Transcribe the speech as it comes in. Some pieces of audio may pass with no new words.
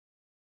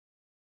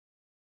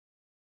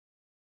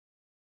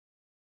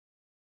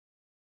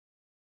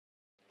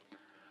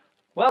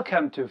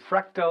Welcome to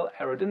Fractal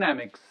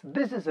Aerodynamics.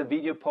 This is a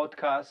video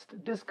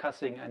podcast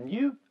discussing a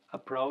new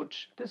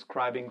approach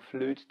describing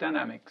fluid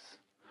dynamics.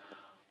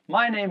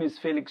 My name is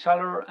Felix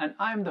Schaller and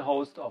I'm the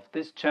host of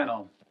this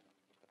channel.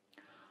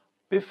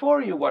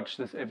 Before you watch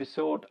this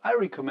episode, I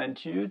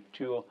recommend you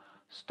to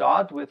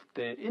start with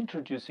the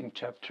introducing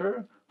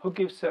chapter, who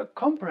gives a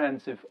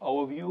comprehensive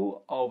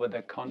overview over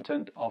the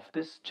content of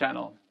this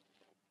channel.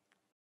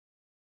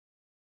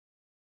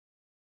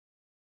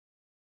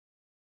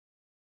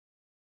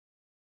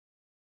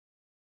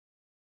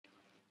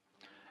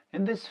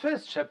 In this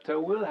first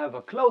chapter, we'll have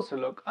a closer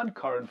look on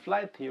current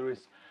flight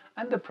theories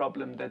and the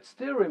problem that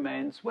still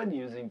remains when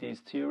using these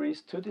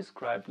theories to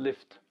describe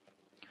lift.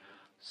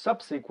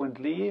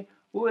 Subsequently,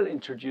 we will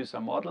introduce a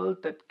model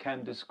that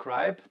can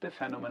describe the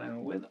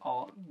phenomenon with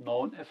all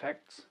known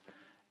effects,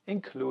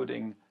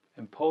 including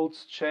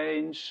impulse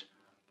change,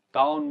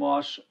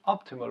 downwash,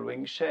 optimal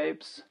wing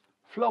shapes,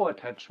 flow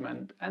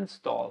attachment, and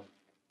stall.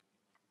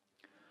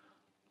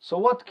 So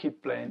what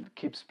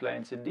keeps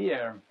planes in the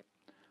air?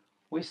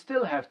 We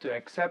still have to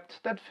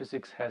accept that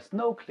physics has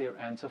no clear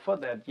answer for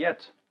that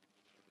yet.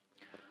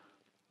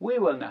 We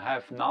will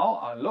have now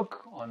a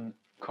look on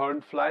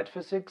current flight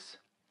physics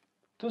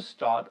to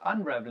start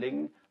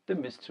unraveling the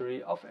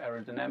mystery of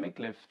aerodynamic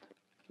lift,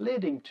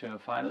 leading to a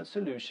final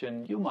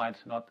solution you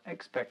might not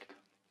expect.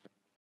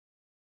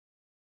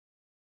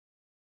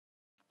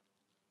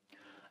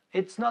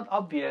 It's not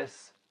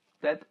obvious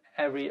that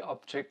every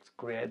object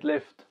creates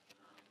lift.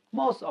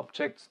 Most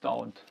objects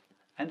don't,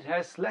 and it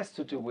has less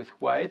to do with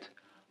weight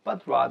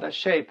but rather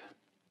shape.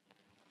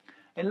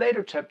 In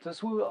later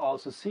chapters we will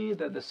also see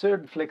that a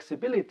certain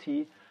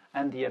flexibility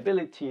and the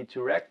ability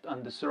to react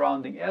on the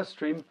surrounding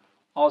airstream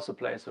also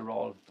plays a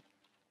role.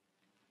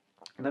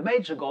 The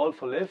major goal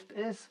for lift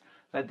is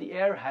that the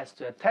air has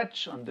to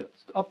attach on the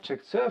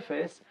object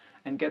surface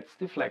and gets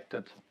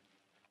deflected.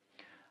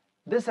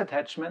 This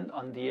attachment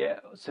on the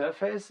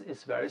surface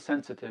is very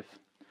sensitive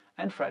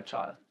and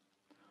fragile.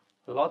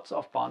 Lots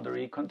of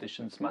boundary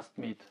conditions must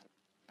meet.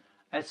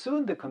 As soon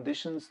as the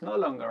conditions no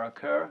longer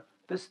occur,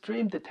 the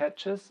stream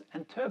detaches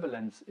and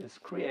turbulence is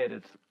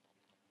created.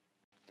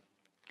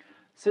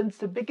 Since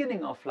the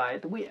beginning of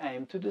flight, we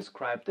aim to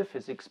describe the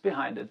physics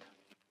behind it.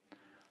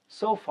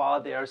 So far,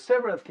 there are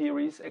several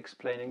theories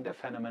explaining the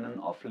phenomenon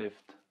of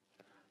lift.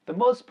 The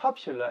most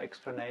popular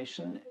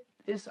explanation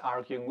is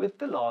arguing with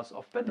the laws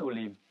of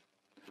Bernoulli.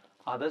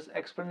 Other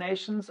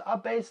explanations are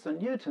based on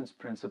Newton's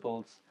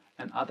principles,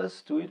 and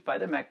others do it by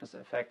the Magnus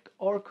effect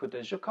or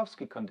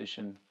Kutta-Joukowski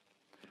condition.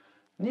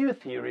 New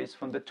theories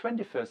from the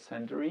 21st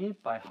century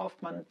by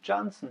Hoffman,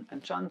 Johnson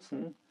and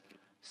Johnson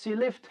see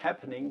lift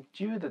happening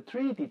due to the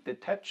 3D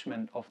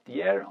detachment of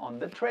the air on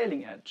the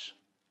trailing edge.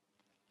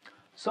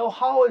 So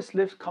how is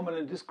lift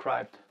commonly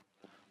described?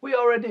 We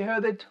already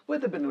heard it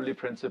with the Bernoulli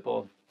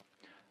principle.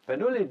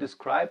 Bernoulli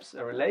describes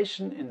a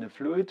relation in the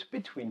fluid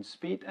between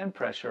speed and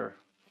pressure.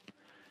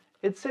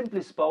 It's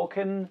simply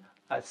spoken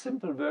a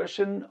simple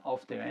version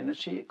of the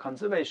energy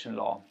conservation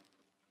law.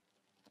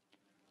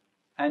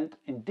 And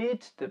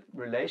indeed the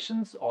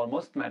relations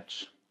almost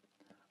match,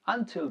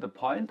 until the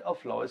point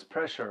of lowest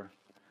pressure.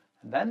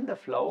 And then the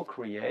flow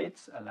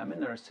creates a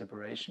laminar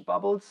separation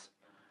bubbles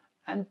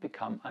and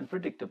become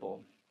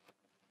unpredictable.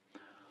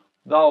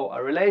 Though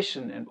a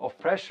relation of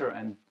pressure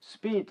and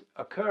speed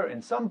occur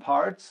in some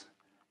parts,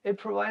 it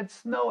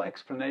provides no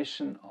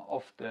explanation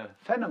of the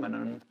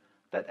phenomenon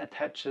that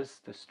attaches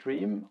the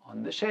stream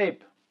on the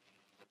shape.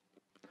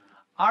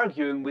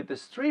 Arguing with the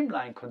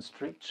streamline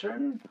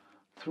constriction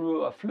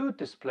through a fluid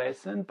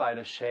displacement by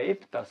the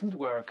shape doesn't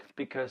work,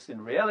 because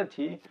in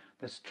reality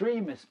the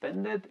stream is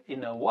bended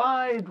in a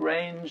wide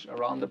range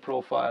around the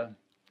profile,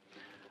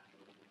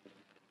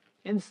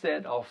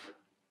 instead of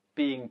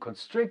being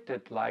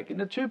constricted like in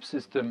a tube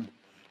system.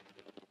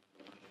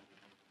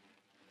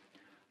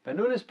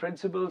 Bernoulli's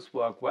principles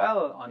work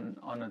well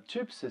on a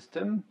tube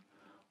system,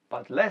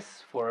 but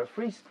less for a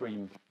free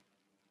stream.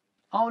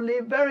 Only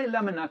very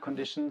laminar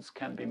conditions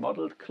can be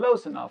modeled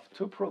close enough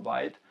to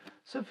provide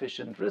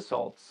sufficient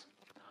results.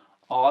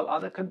 All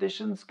other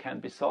conditions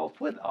can be solved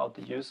without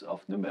the use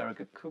of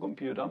numerical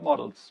computer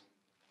models.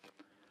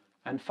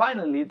 And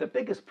finally, the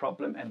biggest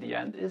problem at the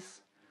end is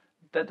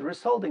that the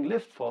resulting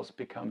lift force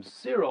becomes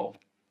zero,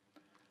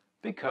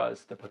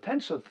 because the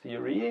potential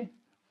theory,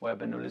 where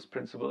Bernoulli's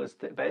principle is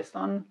based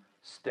on,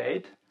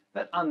 state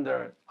that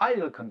under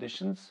ideal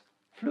conditions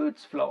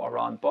fluids flow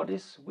around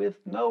bodies with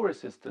no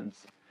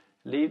resistance,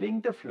 leaving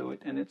the fluid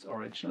in its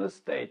original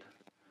state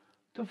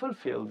to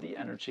fulfill the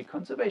energy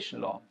conservation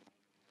law.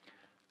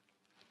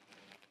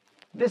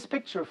 This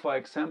picture, for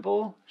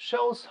example,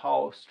 shows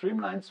how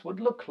streamlines would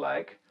look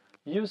like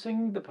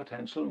using the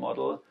potential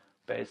model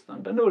based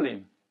on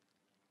Bernoulli.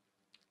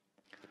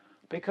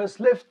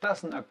 Because lift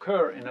doesn't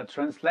occur in a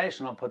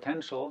translational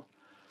potential,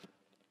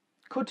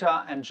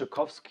 Kutta and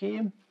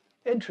Joukowski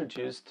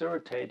introduced the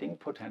rotating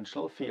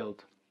potential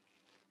field.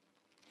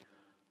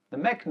 The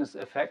Magnus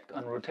effect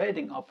on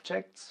rotating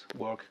objects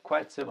work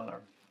quite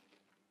similar.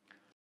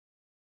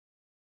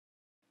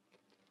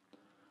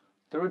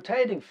 The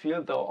rotating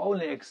field though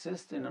only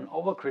exists in an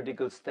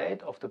overcritical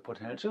state of the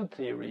potential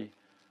theory,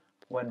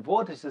 when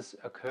vortices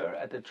occur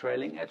at the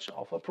trailing edge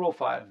of a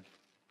profile.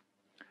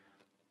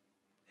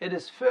 It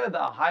is further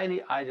a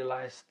highly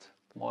idealized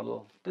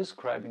model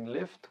describing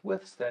lift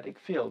with static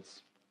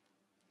fields.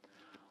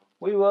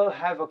 We will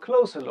have a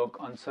closer look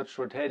on such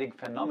rotating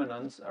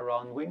phenomena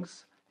around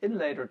wings in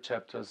later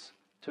chapters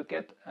to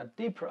get a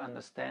deeper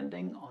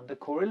understanding on the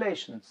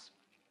correlations.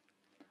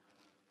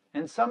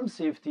 In some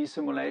CFD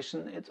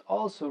simulation, it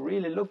also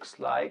really looks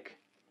like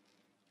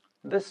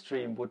the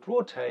stream would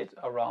rotate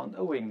around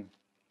a wing.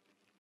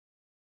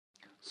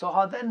 So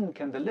how then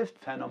can the lift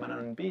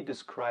phenomenon be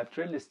described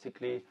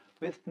realistically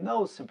with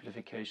no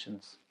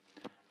simplifications?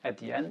 At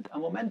the end, a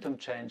momentum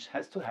change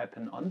has to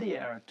happen on the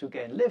air to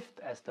gain lift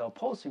as the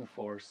opposing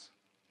force.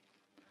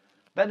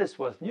 That is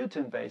what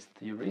Newton-based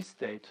theories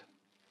state.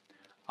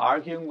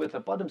 Arguing with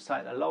the bottom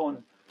side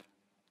alone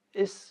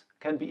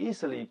can be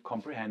easily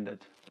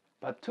comprehended,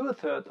 but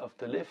 2/3 of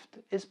the lift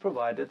is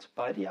provided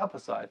by the upper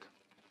side.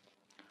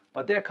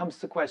 But there comes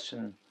the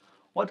question,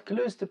 what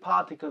glues the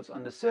particles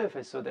on the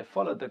surface so they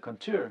follow the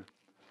contour?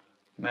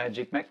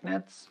 Magic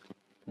magnets?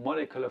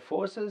 Molecular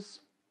forces?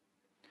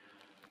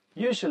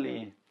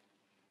 Usually,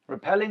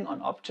 repelling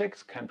on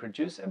objects can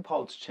produce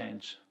impulse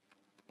change,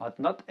 but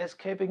not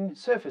escaping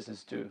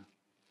surfaces do.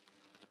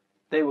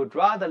 They would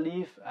rather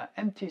leave an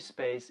empty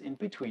space in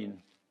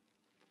between.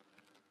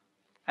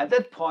 At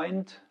that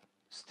point,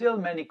 still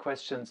many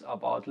questions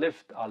about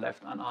lift are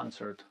left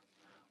unanswered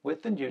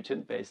with the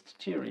Newton-based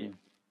theory.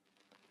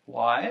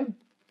 Why?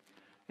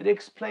 It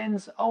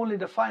explains only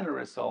the final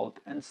result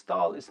and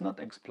stall is not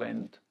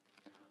explained.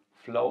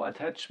 Flow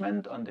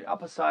attachment on the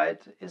upper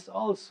side is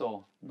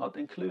also not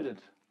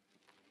included.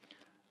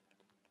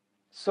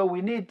 So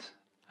we need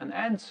an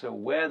answer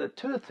where the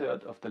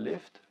 2/3 of the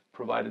lift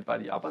provided by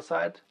the upper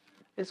side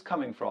is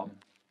coming from.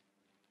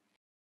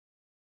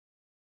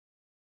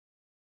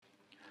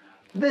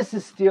 This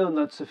is still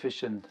not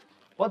sufficient.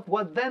 But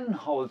what then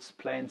holds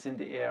planes in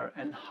the air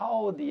and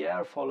how the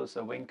air follows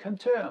a wing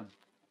contour?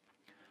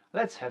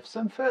 Let's have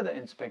some further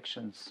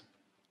inspections.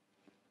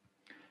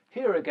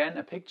 Here again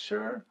a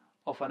picture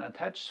of an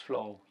attached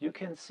flow. You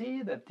can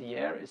see that the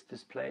air is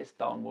displaced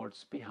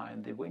downwards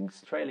behind the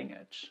wing's trailing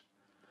edge.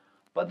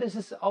 But this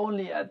is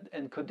only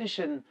in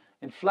condition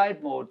in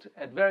flight mode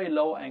at very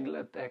low angle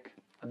attack,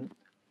 a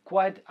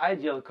quite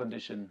ideal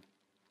condition.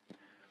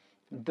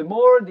 The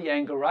more the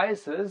angle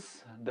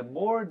rises, the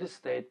more the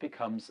state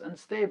becomes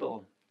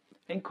unstable.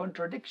 In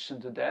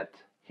contradiction to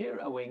that, here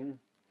a wing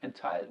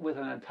with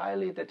an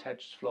entirely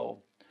detached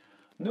flow.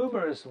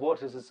 Numerous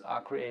vortices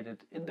are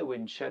created in the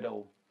wind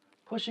shadow,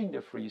 pushing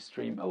the free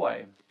stream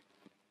away.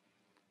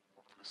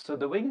 So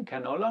the wing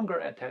can no longer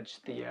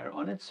attach the air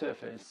on its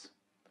surface.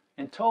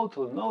 In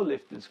total, no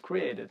lift is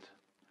created.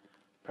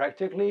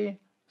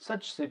 Practically,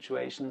 such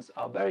situations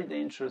are very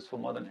dangerous for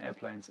modern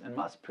airplanes and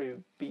must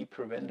be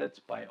prevented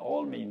by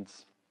all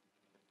means.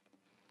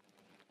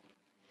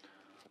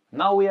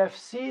 Now we have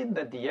seen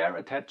that the air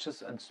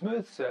attaches on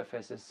smooth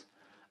surfaces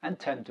and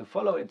tend to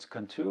follow its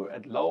contour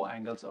at low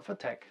angles of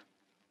attack.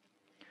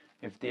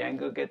 If the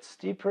angle gets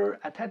steeper,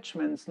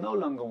 attachments no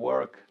longer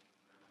work.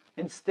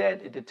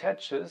 Instead, it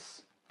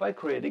attaches by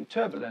creating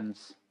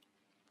turbulence.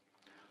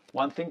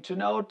 One thing to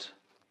note,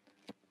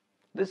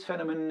 this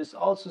phenomenon is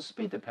also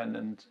speed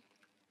dependent.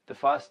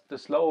 The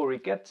slower we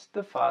get,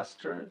 the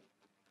faster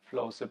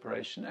flow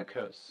separation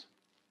occurs.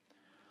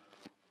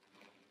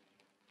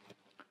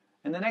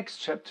 In the next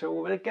chapter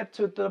we will get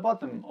to the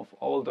bottom of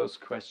all those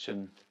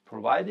questions,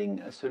 providing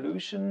a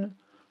solution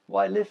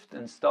why lift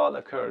and stall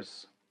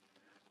occurs.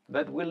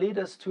 That will lead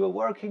us to a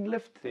working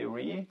lift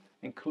theory,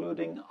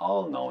 including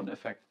all known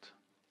effects.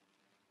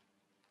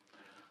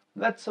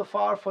 That's so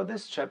far for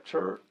this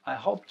chapter. I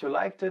hope you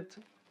liked it.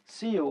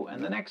 See you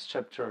in the next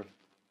chapter.